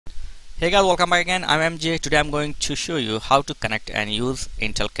Hey guys, welcome back again. I'm MJ. Today I'm going to show you how to connect and use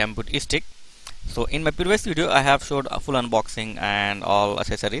Intel Compute Stick. So in my previous video I have showed a full unboxing and all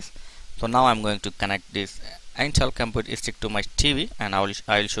accessories. So now I'm going to connect this Intel Compute Stick to my TV and I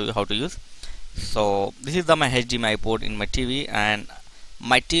will show you how to use. So this is my HDMI port in my TV, and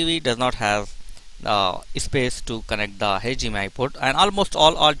my TV does not have space to connect the HDMI port, and almost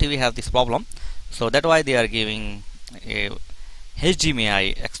all TV have this problem. So that's why they are giving a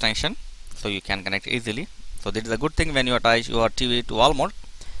HDMI extension so you can connect easily. So this is a good thing when you attach your TV to wall mode.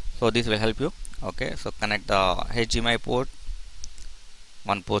 So this will help you. Okay, so connect the HDMI port,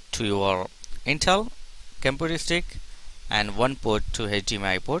 one port to your Intel Compute Stick and one port to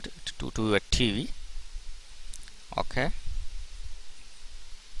HDMI port to your TV. Okay,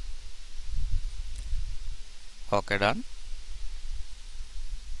 done.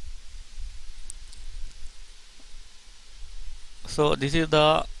 So this is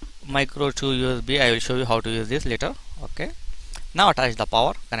the micro to USB. I will show you how to use this later. Okay, now attach the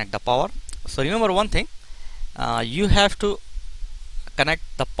power, connect the power. So remember one thing, you have to connect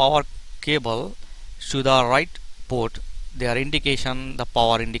the power cable to the right port. There indication, the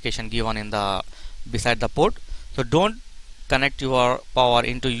power indication given in the beside the port. So don't connect your power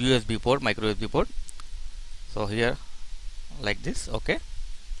into USB port, micro USB port. So here like this. Okay,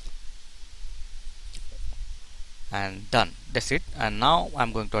 and done. That's it. And now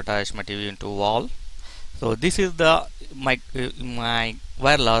I'm going to attach my TV into wall. So this is the my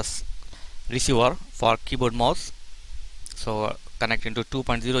wireless receiver for keyboard mouse. So connect into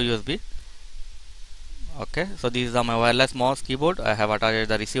 2.0 USB. Okay, so these are my wireless mouse keyboard. I have attached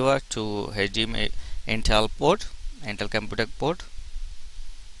the receiver to HDMI Intel port, Intel computer port.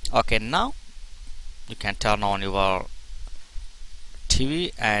 Okay, now you can turn on your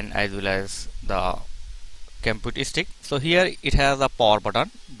TV and as well as the Compute Stick. So here it has a power button.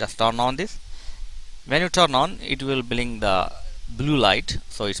 Just turn on this. When you turn on, it will blink the blue light.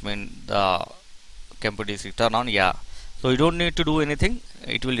 So it's mean the Compute Stick turn on. Yeah. So you don't need to do anything.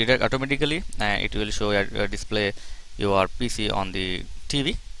 It will detect automatically and it will show your display your PC on the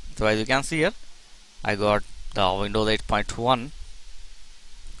TV. So as you can see here, I got the Windows 8.1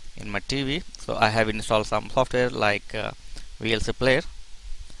 in my TV. So I have installed some software like VLC player.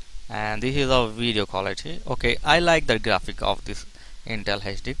 And this is a video quality. Okay, I like the graphic of this Intel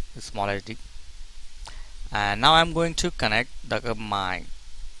HD, small HD. And now I'm going to connect my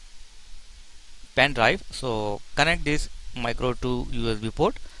pen drive. So connect this micro to USB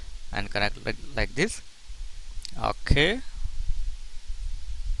port and connect like this. Okay,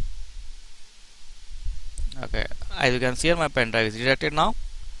 as you can see here, my pen drive is detected now.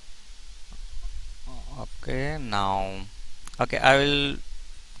 Okay, now I will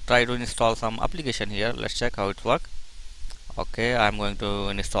try to install some application here. Let's check how it works. Okay, I'm going to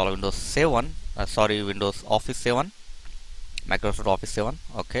install Windows 7, Windows Office 7, Microsoft Office 7.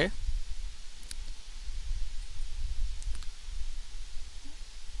 Okay,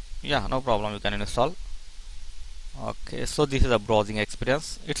 yeah, no problem, you can install. Okay, so this is a browsing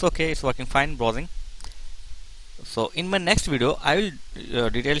experience. It's okay, it's working fine browsing. So in my next video I will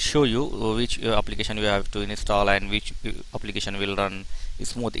detail show you which application you have to install and which application will run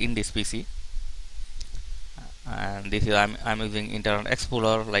smooth in this PC. And this is I'm using Internet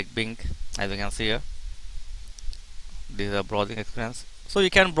Explorer like Bing, as you can see here. This is a browsing experience. So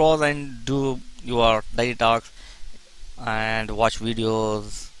you can browse and do your daily tasks and watch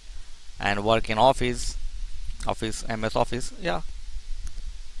videos and work in Office, MS Office. Yeah.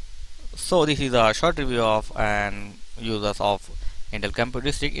 So this is a short review of and users of Intel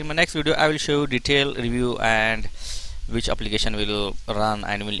Compute Stick. In my next video I will show you detailed review and which application will run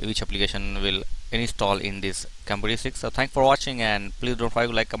and which application will install in this Compute Stick. So thanks for watching, and please don't forget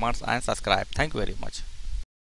to like, comments and subscribe. Thank you very much.